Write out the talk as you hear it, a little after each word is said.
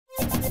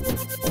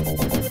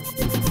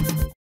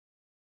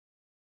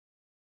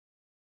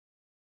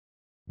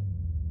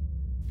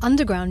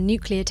Underground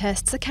nuclear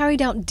tests are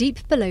carried out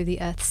deep below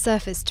the Earth's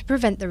surface to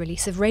prevent the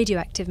release of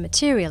radioactive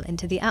material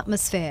into the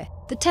atmosphere.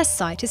 The test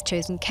site is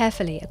chosen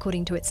carefully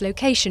according to its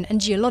location and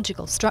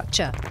geological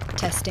structure.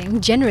 Testing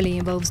generally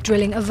involves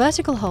drilling a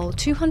vertical hole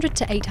 200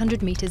 to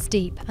 800 meters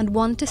deep and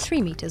 1 to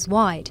 3 meters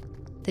wide.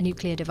 The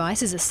nuclear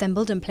device is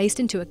assembled and placed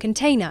into a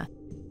container.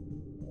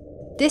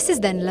 This is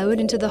then lowered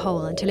into the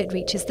hole until it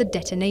reaches the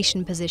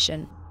detonation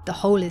position. The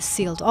hole is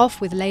sealed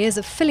off with layers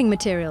of filling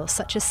materials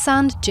such as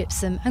sand,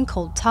 gypsum, and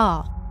coal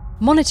tar.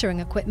 Monitoring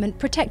equipment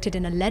protected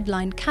in a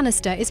lead-lined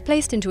canister is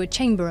placed into a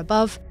chamber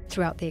above.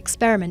 Throughout the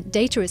experiment,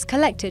 data is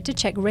collected to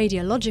check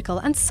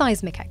radiological and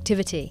seismic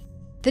activity.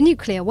 The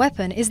nuclear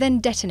weapon is then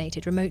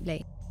detonated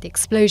remotely. The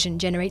explosion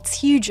generates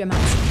huge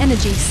amounts of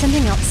energy,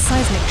 sending out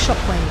seismic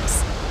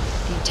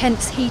shockwaves. The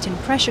intense heat and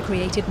pressure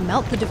created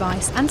melt the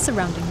device and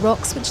surrounding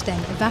rocks, which then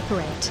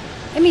evaporate.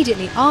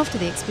 Immediately after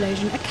the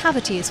explosion, a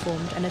cavity is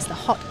formed, and as the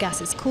hot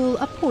gases cool,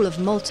 a pool of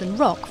molten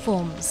rock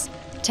forms.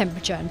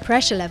 Temperature and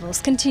pressure levels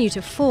continue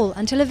to fall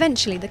until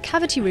eventually the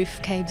cavity roof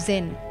caves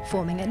in,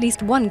 forming at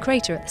least one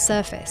crater at the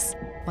surface.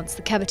 Once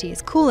the cavity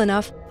is cool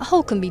enough, a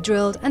hole can be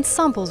drilled and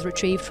samples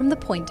retrieved from the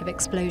point of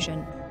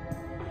explosion.